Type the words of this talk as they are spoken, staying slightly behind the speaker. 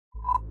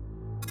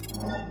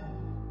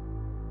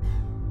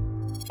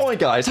Alright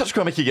guys,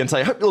 TacticalRab again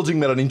today. Hope you're all doing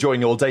well and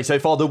enjoying your day so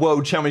far. The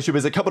World Championship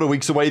is a couple of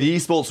weeks away. The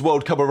Esports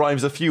World Cup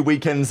arrives a few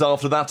weekends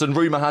after that, and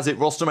rumour has it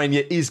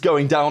Rostermania is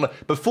going down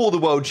before the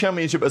World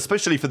Championship,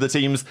 especially for the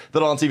teams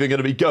that aren't even going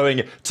to be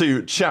going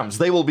to Champs.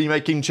 They will be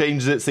making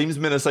changes, it seems,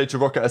 Minnesota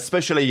Rocket,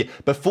 especially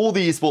before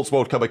the Esports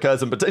World Cup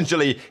occurs, and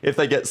potentially, if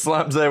they get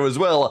slammed there as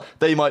well,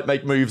 they might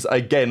make moves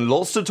again.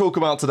 Lots to talk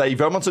about today.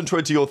 Very much enjoy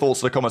your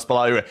thoughts in the comments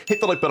below. Hit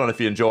the like button if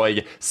you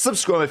enjoy.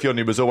 Subscribe if you're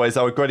new as always.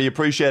 I would greatly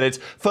appreciate it.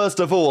 First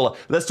of all,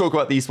 let's talk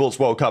about the Esports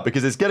World Cup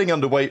because it's getting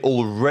underway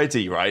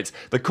already, right?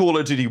 The Call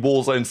of Duty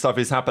Warzone stuff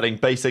is happening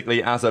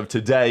basically as of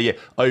today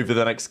over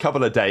the next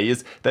couple of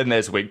days. Then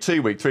there's week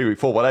 2, week 3, week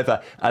 4,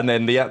 whatever. And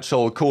then the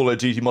actual Call of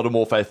Duty Modern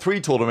Warfare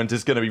 3 tournament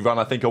is going to be run,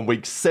 I think, on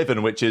week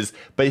 7, which is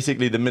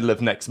basically the middle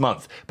of next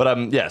month.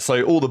 But yeah,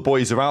 so all the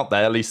boys are out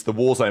there, at least the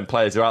Warzone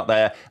players are out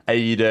there.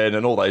 Aiden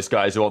and all those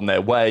guys are on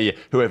their way.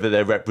 Whoever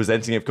they're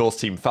representing, of course,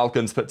 Team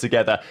Falcons put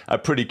together a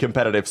pretty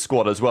competitive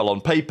squad as well on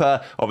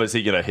paper.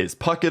 Obviously, you know, here's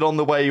Puckett on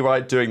the way,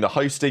 right, doing the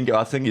hosting.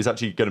 I think he's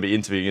actually going to be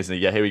interviewing, isn't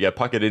he? Yeah, here we go.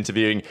 Puckett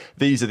interviewing.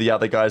 These are the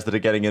other guys that are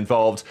getting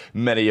involved.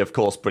 Many, of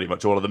course, pretty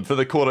much all of them. For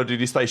the Call of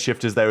Duty Space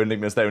Shifters there,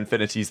 Enigmas there,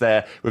 Infinities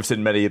there. We've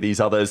seen many of these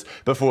others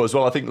before as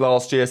well. I think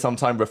last year,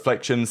 sometime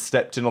Reflections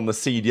stepped in on the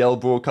CDL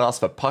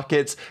broadcast for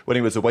Puckett when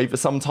he was away for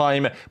some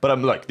time. But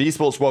look, the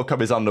Esports World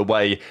Cup is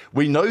underway.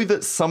 We know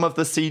that some of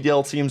the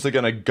CDL teams are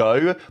going to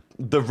go.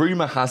 The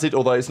rumour has it,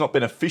 although it's not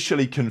been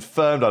officially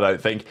confirmed, I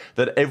don't think,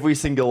 that every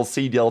single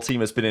CDL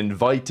team has been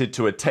invited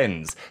to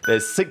attend.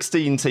 There's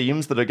 16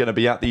 teams that are going to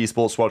be at the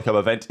Esports World Cup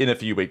event in a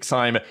few weeks'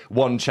 time.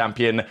 One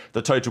champion.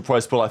 The total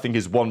prize pool, I think,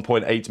 is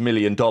 $1.8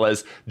 million,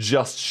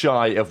 just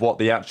shy of what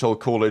the actual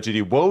Call of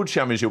Duty World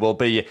Championship will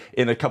be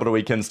in a couple of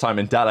weekends' time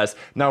in Dallas.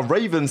 Now,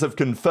 Ravens have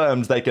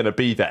confirmed they're going to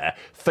be there.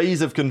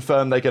 FaZe have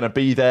confirmed they're going to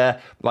be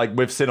there. Like,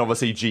 we've seen,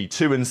 obviously,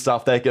 G2 and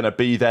stuff, they're going to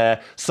be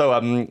there. So,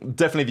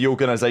 definitely the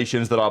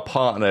organisations that are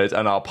partnered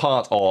and are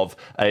part of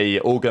a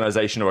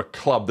organisation or a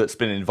club that's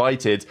been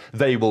invited,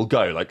 they will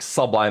go. Like,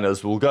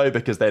 Subliners will go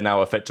because they're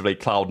now effectively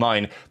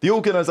Cloud9. The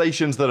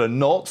organisations that are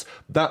not,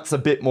 that's a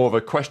bit more of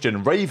a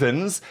question.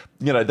 Ravens,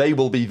 you know, they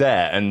will be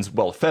there. And,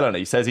 well,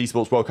 Felony says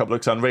Esports World Cup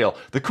looks unreal.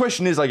 The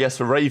question is, I guess,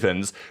 for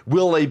Ravens,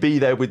 will they be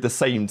there with the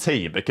same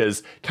team?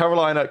 Because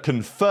Carolina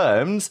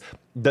confirms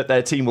that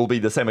their team will be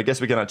the same. I guess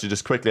we can actually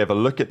just quickly have a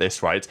look at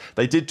this, right?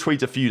 They did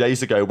tweet a few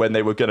days ago when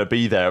they were going to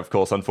be there, of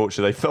course.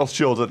 Unfortunately, they fell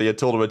short of the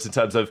tournament in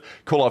terms of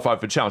qualifying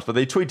for champs, but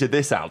they tweeted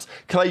this out.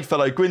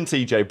 Clayfellow, Gwyn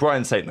TJ,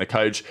 Brian Satan, the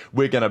coach,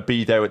 we're going to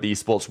be there at the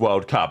Esports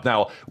World Cup.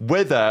 Now,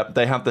 whether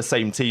they have the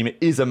same team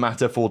is a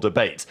matter for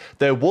debate.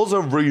 There was a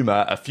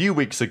rumour a few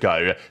weeks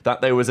ago that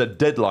there was a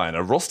deadline,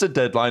 a roster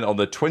deadline on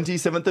the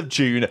 27th of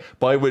June,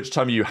 by which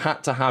time you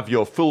had to have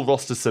your full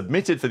roster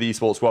submitted for the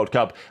Esports World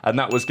Cup, and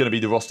that was going to be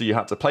the roster you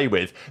had to play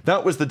with.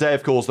 That was the day,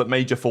 of course, that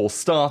Major 4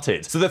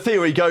 started. So the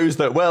theory goes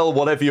that, well,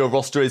 whatever your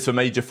roster is for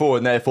Major 4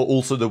 and therefore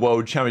also the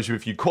World Championship,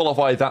 if you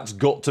qualify, that's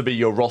got to be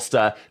your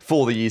roster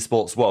for the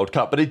Esports World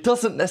Cup. But it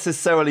doesn't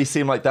necessarily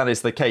seem like that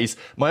is the case.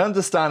 My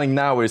understanding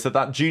now is that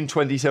that June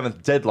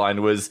 27th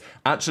deadline was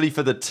actually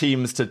for the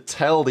teams to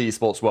tell the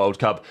Esports World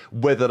Cup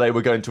whether they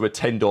were going to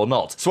attend or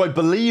not. So I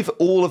believe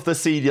all of the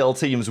CDL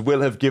teams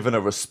will have given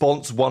a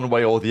response one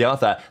way or the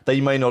other.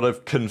 They may not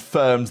have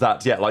confirmed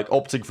that yet. Like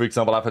OpTic, for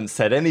example, haven't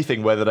said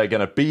anything whether they're going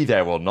to be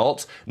there or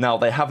not. Now,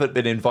 they haven't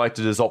been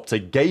invited as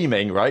OpTic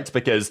Gaming, right?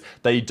 Because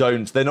they're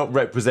not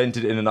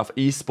represented in enough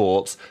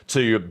esports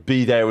to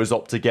be there as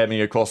OpTic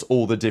Gaming across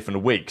all the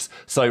different weeks.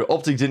 So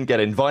OpTic didn't get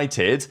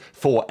invited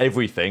for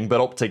everything,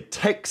 but OpTic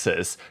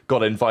Texas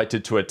got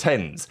invited to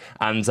attend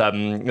and,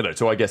 you know,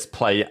 to, I guess,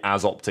 play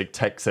as OpTic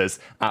Texas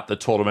at the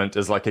tournament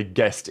as like a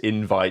guest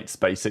invite,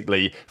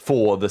 basically,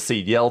 for the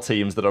CDL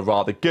teams that are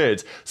rather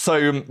good.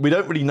 So we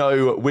don't really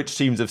know which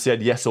teams have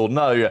said yes or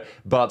no,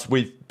 but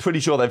we're pretty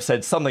sure they've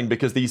said something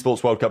because the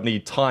Esports World Cup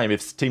need time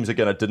if teams are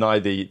going to deny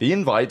the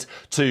invite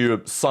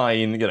to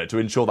sign, you know, to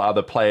ensure that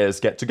other players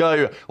get to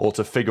go or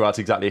to figure out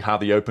exactly how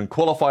the open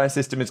qualifier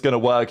system is going to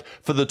work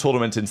for the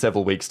tournament in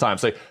several weeks' time.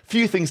 So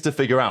few things to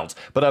figure out.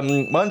 But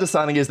my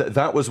understanding is that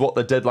that was what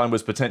the deadline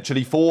was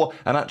potentially for,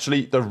 and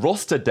actually the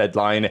roster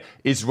deadline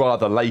is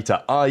rather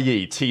later,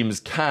 i.e. teams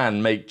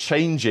can make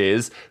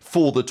changes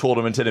for the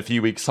tournament in a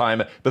few weeks'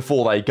 time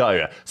before they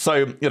go.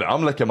 So, you know,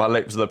 I'm licking my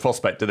lips at the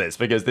prospect of this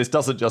because this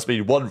doesn't just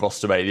mean one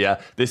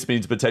Rostermania, this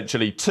means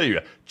potentially 2.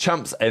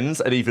 Champs ends,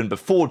 and even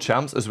before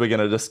Champs, as we're going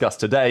to discuss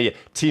today,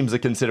 teams are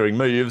considering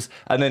moves,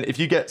 and then if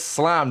you get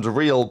slammed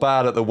real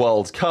bad at the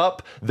World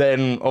Cup,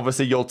 then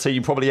obviously your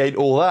team probably ain't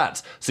all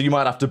that, so you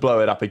might have to blow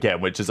it up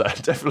again, which is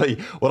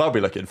definitely what I'll be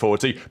looking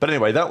forward to. But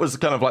anyway, that was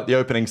kind of like the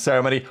opening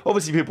ceremony.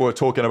 Obviously people were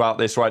talking about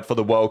this, right, for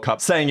the World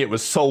Cup, saying it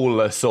was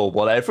soulless or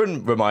whatever,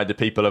 and reminded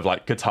people of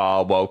like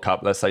Qatar World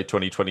Cup, let's say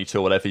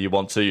 2022, whatever you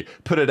want to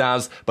put it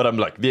as. But I'm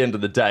like, at the end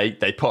of the day,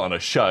 they put on a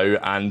show,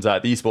 and the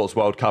Esports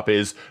World Cup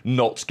is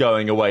not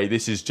going away.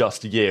 This is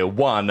just year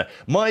one.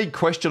 My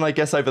question, I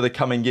guess, over the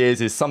coming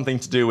years is something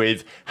to do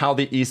with how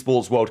the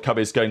Esports World Cup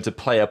is going to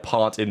play a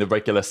part in the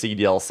regular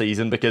CDL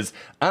season, because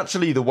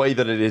actually the way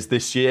that it is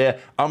this year,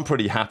 I'm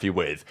pretty happy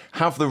with.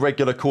 Have the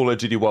regular Call of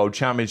Duty World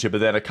Championship, but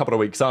then a couple of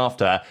weeks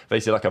after,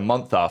 basically like a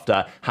month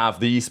after, have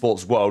the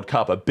Esports World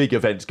Cup, a big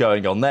event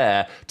going on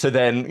there, to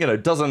then, you know,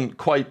 doesn't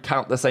quite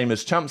count the same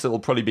as champs. It will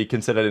probably be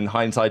considered in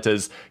hindsight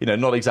as, you know,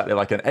 not exactly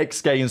like an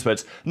X Games,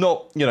 but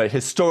not, you know,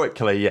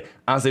 historically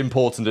as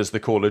important as the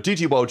Call of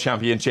Duty World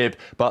Championship,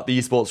 but the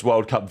Esports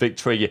World Cup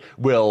victory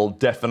will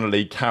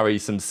definitely carry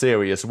some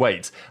serious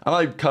weight. And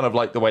I kind of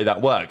like the way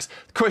that works.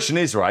 The question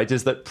is, right,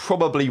 is that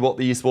probably what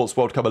the Esports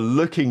World Cup are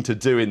looking to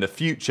do in the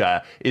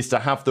future is to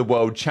have the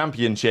World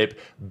Championship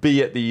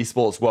be at the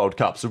Esports World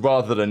Cup. So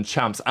rather than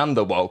champs and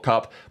the World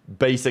Cup,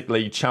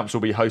 basically champs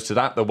will be hosted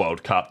at the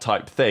World Cup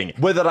type thing.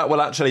 Whether that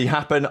will actually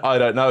happen, I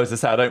don't know. As I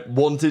say, I don't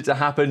want it to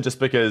happen just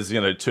because,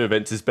 you know, 2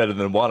 events is better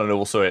than 1, and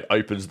also it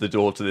opens the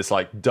door to this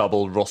like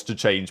double roster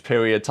change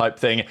period type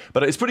thing.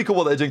 But it's pretty cool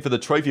what they're doing for the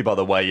trophy, by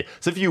the way.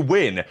 So if you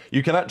win,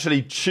 you can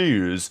actually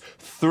choose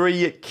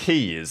 3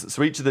 keys.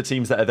 So each of the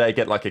teams that are there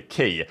get like a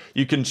key.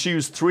 You can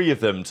choose 3 of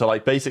them to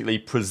like basically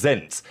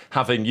present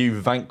having you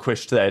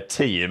vanquished their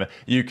team.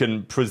 You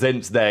can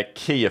present their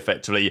key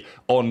effectively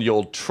on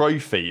your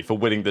trophy for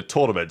winning the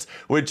tournament,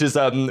 which is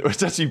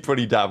actually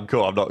pretty damn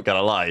cool, I'm not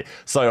gonna lie.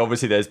 So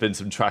obviously there's been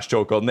some trash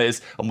talk on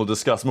this, and we'll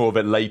discuss more of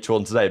it later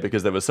on today,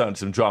 because there was certainly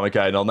some drama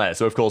going on there.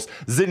 So of course,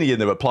 Zinni in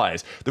the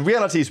replies. The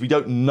reality is we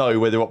don't know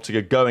whether OpTic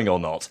are going or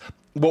not.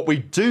 What we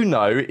do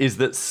know is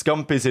that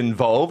Scump is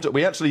involved.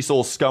 We actually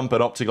saw Scump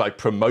and OpTic like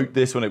promote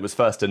this when it was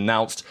first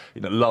announced,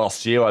 you know,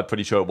 last year. I'm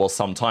pretty sure it was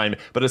sometime.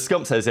 But as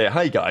Scump says here,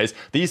 hey guys,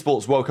 the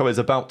Esports World Cup is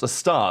about to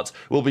start.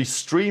 We'll be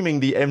streaming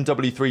the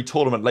MW3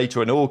 tournament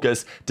later in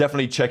August.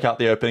 Definitely check out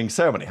the opening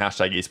ceremony,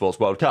 hashtag Esports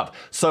World Cup.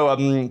 So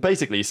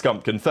basically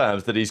Scump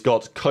confirms that he's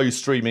got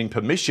co-streaming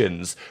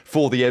permissions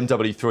for the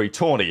MW3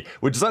 tourney,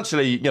 which is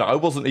actually, you know, I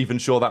wasn't even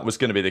sure that was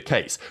going to be the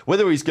case.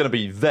 Whether he's going to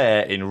be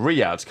there in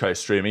Riyadh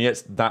co-streaming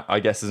it, that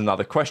I guess is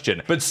another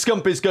question. But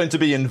Scump is going to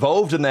be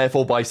involved, and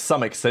therefore by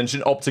some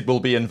extension OpTic will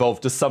be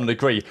involved to some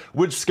degree.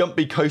 Would Scump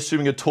be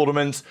co-streaming a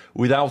tournament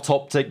without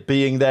OpTic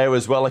being there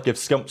as well? Like if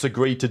Scump's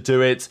agreed to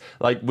do it,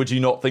 like would you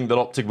not think that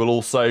OpTic will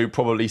also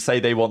probably say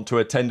they want to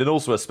attend? And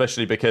also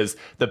especially because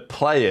the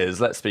players,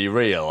 let's be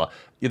real,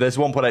 there's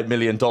 $1.8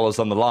 million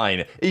on the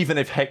line, even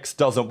if Hex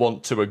doesn't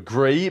want to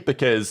agree,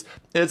 because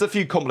there's a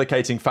few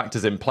complicating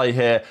factors in play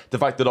here. The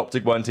fact that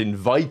OpTic weren't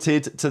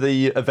invited to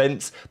the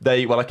event,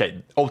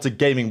 OpTic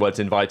Gaming weren't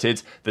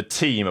invited. The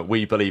team,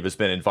 we believe, has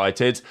been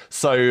invited.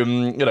 So,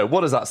 you know,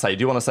 what does that say?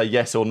 Do you want to say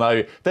yes or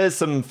no? There's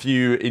some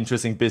few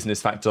interesting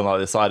business factors on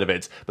either side of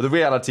it. But the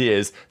reality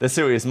is there's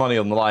serious money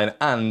on the line,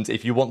 and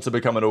if you want to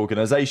become an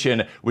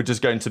organization which is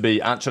going to be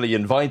actually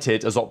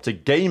invited as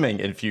OpTic Gaming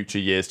in future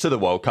years to the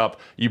World Cup,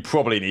 you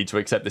probably need to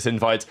accept this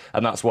invite,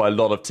 and that's why a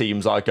lot of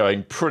teams are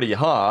going pretty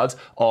hard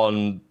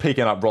on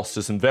picking up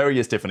rosters from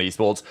various different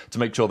esports to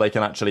make sure they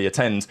can actually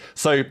attend.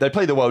 So they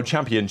play the World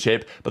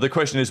Championship, but the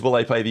question is, will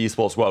they play the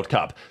Esports World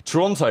Cup?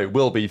 Toronto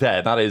will be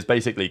there. That is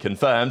basically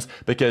confirmed,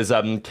 because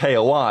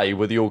KOI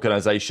were the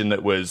organization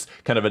that was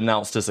kind of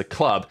announced as a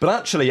club. But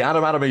actually,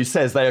 Adam Adamu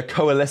says they are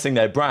coalescing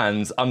their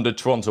brands under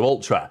Toronto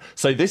Ultra.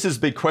 So this is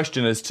a big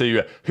question as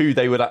to who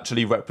they would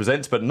actually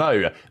represent. But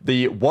no,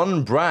 the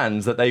one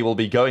brand that they will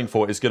be going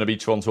for is going to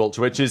be Toronto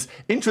Ultra, which is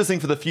interesting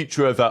for the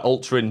future of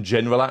Ultra in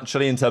general,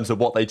 actually, in terms of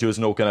what they do as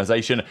an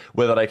organization,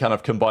 whether they kind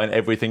of combine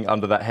everything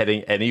under that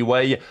heading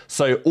anyway.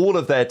 So all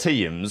of their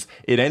teams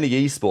in any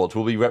esport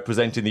will be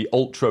representing the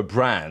Ultra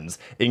brands,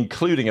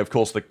 including, of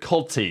course, the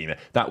COD team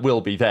that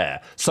will be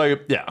there. So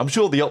yeah, I'm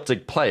sure the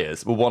OpTic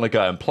players will want to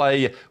go and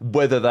play.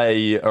 Whether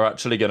they are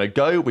actually going to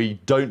go, we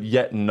don't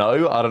yet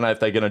know. I don't know if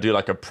they're going to do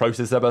like a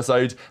process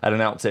episode and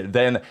announce it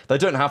then. They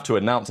don't have to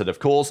announce it, of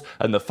course,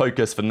 and the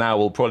focus for now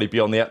will probably be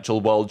on the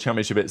actual World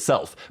Championship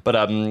itself. But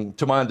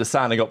to my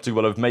understanding, OpTic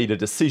will have made a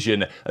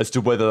decision as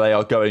to whether they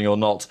are going or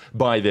not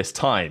by this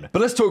time.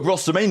 But let's talk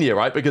Rostermania,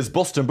 right? Because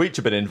Boston Breach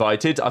have been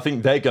invited. I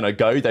think they're going to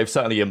go. They've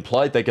certainly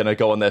implied they're going to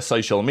go on their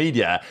social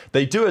media.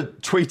 They do a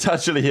tweet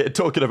actually here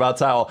talking about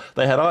how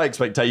they had high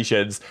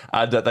expectations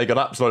and they got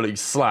absolutely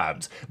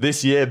slammed.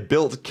 This year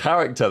built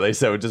character, they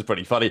say, which is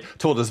pretty funny,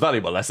 taught us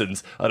valuable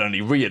lessons and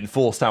only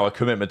reinforced our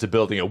commitment to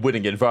building a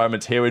winning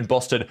environment here in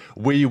Boston.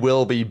 We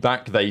will be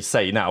back, they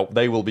say. Now,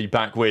 they will be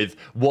back with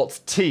what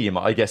team,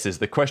 I guess, is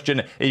the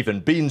question. Even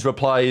Beans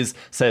replies,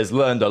 says,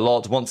 learned a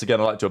lot. Once again,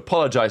 I'd like to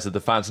apologize to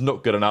the fans.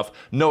 Not good enough.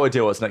 No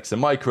idea what's next in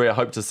my career.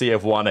 Hope to see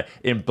everyone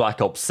in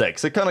Black Ops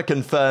 6. So kind of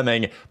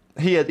confirming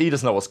he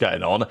doesn't know what's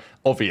going on,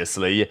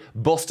 obviously.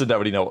 Boston don't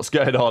really know what's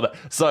going on,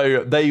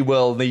 so they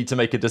will need to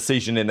make a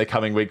decision in the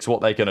coming weeks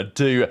what they're going to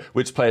do,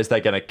 which players they're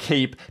going to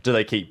keep. Do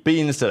they keep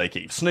Beans? Do they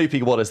keep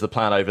Snoopy? What is the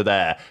plan over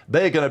there?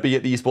 They're going to be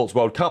at the Esports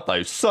World Cup,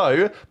 though,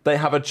 so they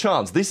have a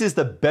chance. This is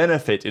the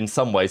benefit, in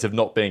some ways, of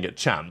not being at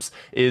Champs,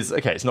 is,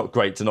 okay, it's not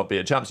great to not be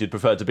at Champs. You'd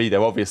prefer to be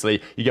there,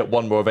 obviously. You get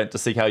one more event to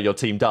see how your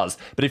team does.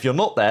 But if you're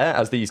not there,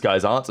 as these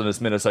guys aren't, and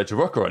as Minnesota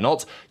Rocker are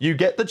not, you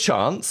get the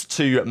chance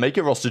to make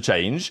a roster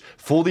change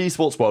for the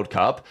Esports World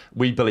Cup,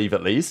 we believe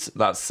at least.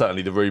 That's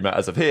certainly the rumour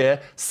as of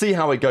here. See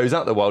how it goes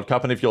at the World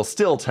Cup, and if you're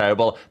still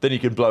terrible, then you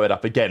can blow it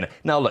up again.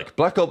 Now look,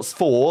 Black Ops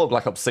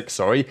 6,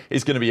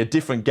 is going to be a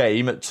different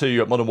game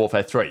to Modern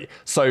Warfare 3.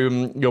 So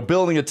you're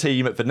building a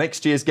team for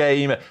next year's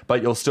game,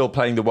 but you're still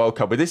playing the World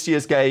Cup with this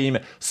year's game,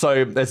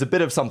 so there's a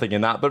bit of something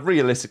in that, but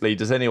realistically,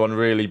 does anyone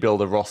really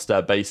build a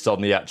roster based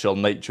on the actual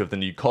nature of the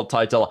new COD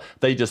title?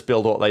 They just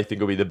build what they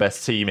think will be the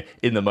best team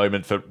in the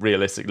moment for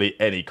realistically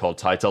any COD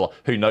title.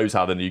 Who knows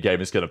how the new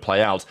game is going to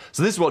play out?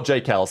 So this is what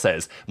JKL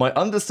says. My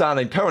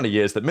understanding currently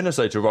is that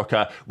Minnesota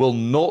Rocker will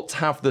not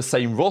have the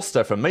same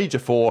roster from Major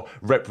 4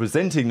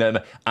 representing them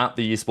at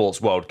the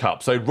Esports World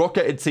Cup. So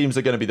Rocker, it seems,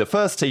 are going to be the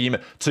first team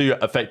to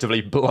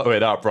effectively blow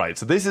it up, right?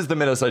 So this is the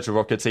Minnesota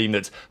Rocker team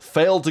that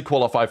failed to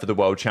qualify for the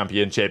World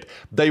Championship.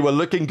 They were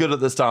looking good at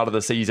the start of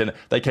the season.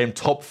 They came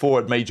top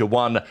 4 at Major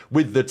 1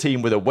 with the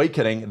team with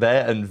Awakening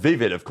there and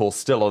Vivid, of course,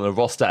 still on the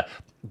roster.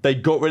 They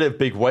got rid of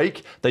Big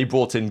Wake. They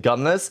brought in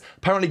Gunless.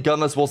 Apparently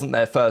Gunless wasn't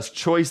their first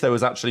choice. There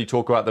was actually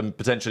talk about them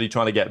potentially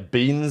trying to get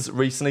Beans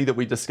recently that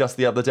we discussed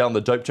the other day on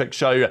the Dope Check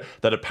show,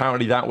 that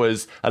apparently that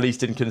was at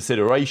least in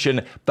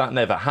consideration. That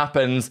never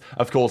happens.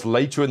 Of course,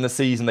 later in the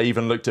season, they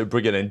even looked at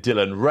bringing in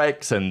Dylan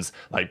Rex and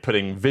like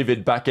putting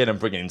Vivid back in and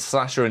bringing in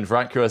Slasher in for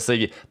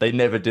accuracy. They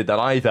never did that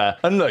either.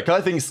 And look,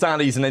 I think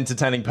Stanley's an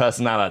entertaining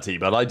personality,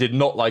 but I did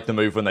not like the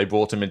move when they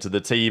brought him into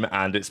the team,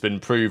 and it's been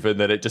proven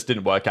that it just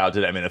didn't work out.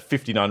 I mean, a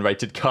 59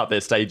 rated cut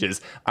their stages,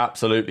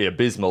 absolutely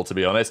abysmal, to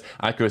be honest.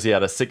 Accuracy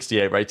had a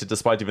 68 rated,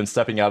 despite even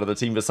stepping out of the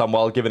team for some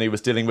while, given he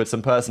was dealing with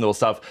some personal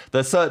stuff.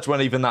 Their search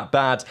weren't even that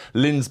bad.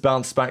 Linz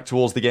bounced back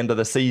towards the end of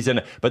the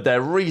season, but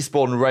their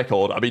respawn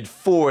record, I mean,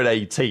 4 at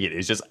 18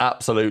 is just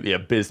absolutely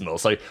abysmal.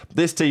 So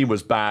this team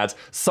was bad.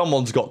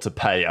 Someone's got to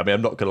pay. I mean,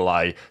 I'm not going to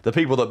lie. The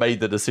people that made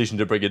the decision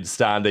to bring in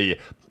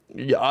Stanley,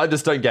 yeah, I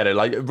just don't get it.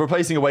 Like,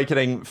 replacing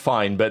Awakening,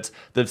 fine, but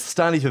the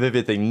Stanley for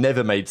Vivid thing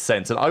never made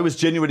sense. And I was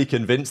genuinely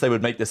convinced they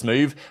would make this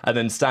move, and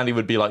then Stanley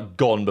would be, like,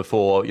 gone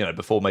before, you know,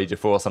 before Major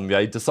 4 or something.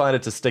 They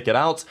decided to stick it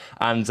out,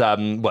 and,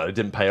 well, it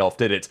didn't pay off,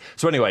 did it?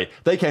 So anyway,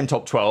 they came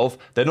top 12.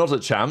 They're not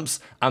at Champs,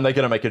 and they're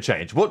going to make a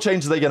change. What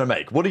change are they going to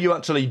make? What do you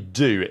actually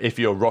do if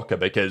you're Rocker?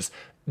 Because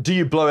do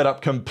you blow it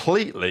up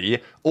completely,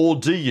 or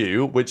do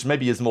you, which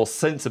maybe is more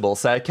sensible,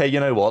 say, okay, you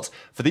know what,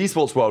 for the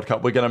Esports World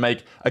Cup, we're going to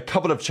make a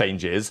couple of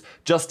changes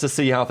just to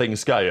see how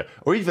things go,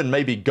 or even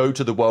maybe go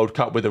to the World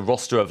Cup with a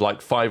roster of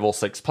like 5 or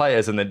 6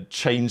 players and then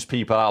change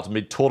people out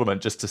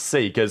mid-tournament just to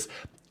see, because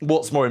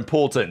what's more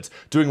important,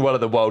 doing well at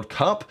the World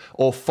Cup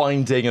or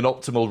finding an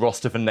optimal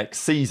roster for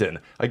next season?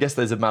 I guess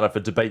there's a matter for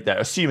debate there,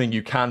 assuming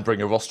you can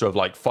bring a roster of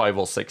like 5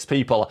 or 6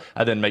 people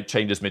and then make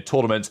changes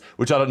mid-tournament,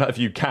 which I don't know if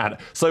you can.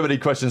 So many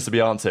questions to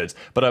be answered.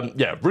 But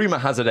yeah, rumor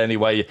has it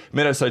anyway,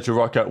 Minnesota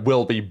Rocker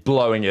will be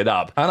blowing it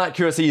up. And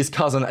Accuracy's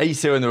cousin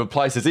aCER in the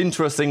reply says,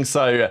 interesting,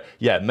 so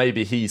yeah,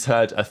 maybe he's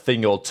heard a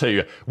thing or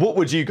two. What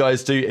would you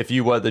guys do if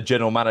you were the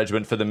general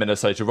management for the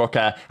Minnesota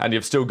Rocker and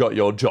you've still got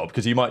your job?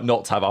 Because you might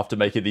not have after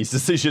making these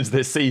decisions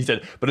this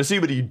season, but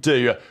assuming you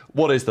do,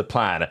 what is the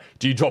plan?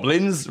 Do you drop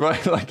Linz,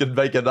 right? Like, and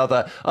make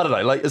another, I don't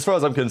know, like, as far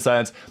as I'm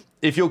concerned,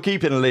 if you're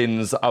keeping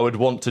Linz, I would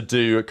want to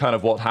do kind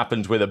of what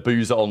happened with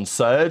aBeZy on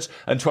Surge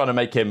and trying to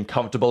make him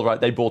comfortable, right?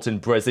 They brought in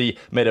aBeZy,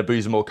 made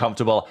aBeZy more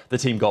comfortable. The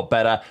team got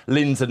better.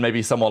 Linz and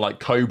maybe someone like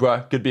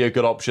Cobra could be a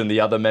good option. The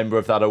other member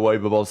of that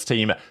Awobabos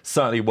team,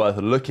 certainly worth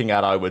looking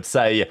at, I would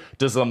say.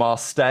 Does Lamar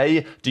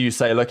stay? Do you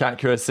say, look,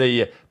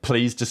 Accuracy,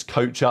 please just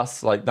coach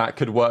us? Like, that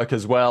could work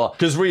as well.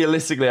 Because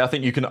realistically, I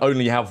think you can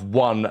only have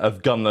one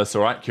of Gunless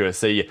or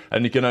Accuracy,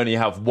 and you can only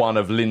have one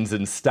of Linz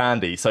and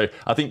Standy. So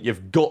I think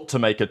you've got to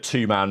make a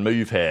 2-man move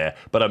here.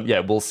 But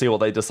yeah, we'll see what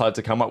they decide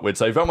to come up with.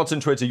 So very much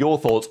on Twitter, your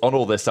thoughts on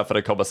all this stuff in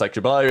the comment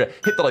section below.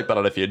 Hit the like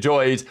button if you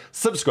enjoyed.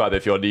 Subscribe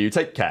if you're new.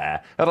 Take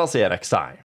care, and I'll see you next time.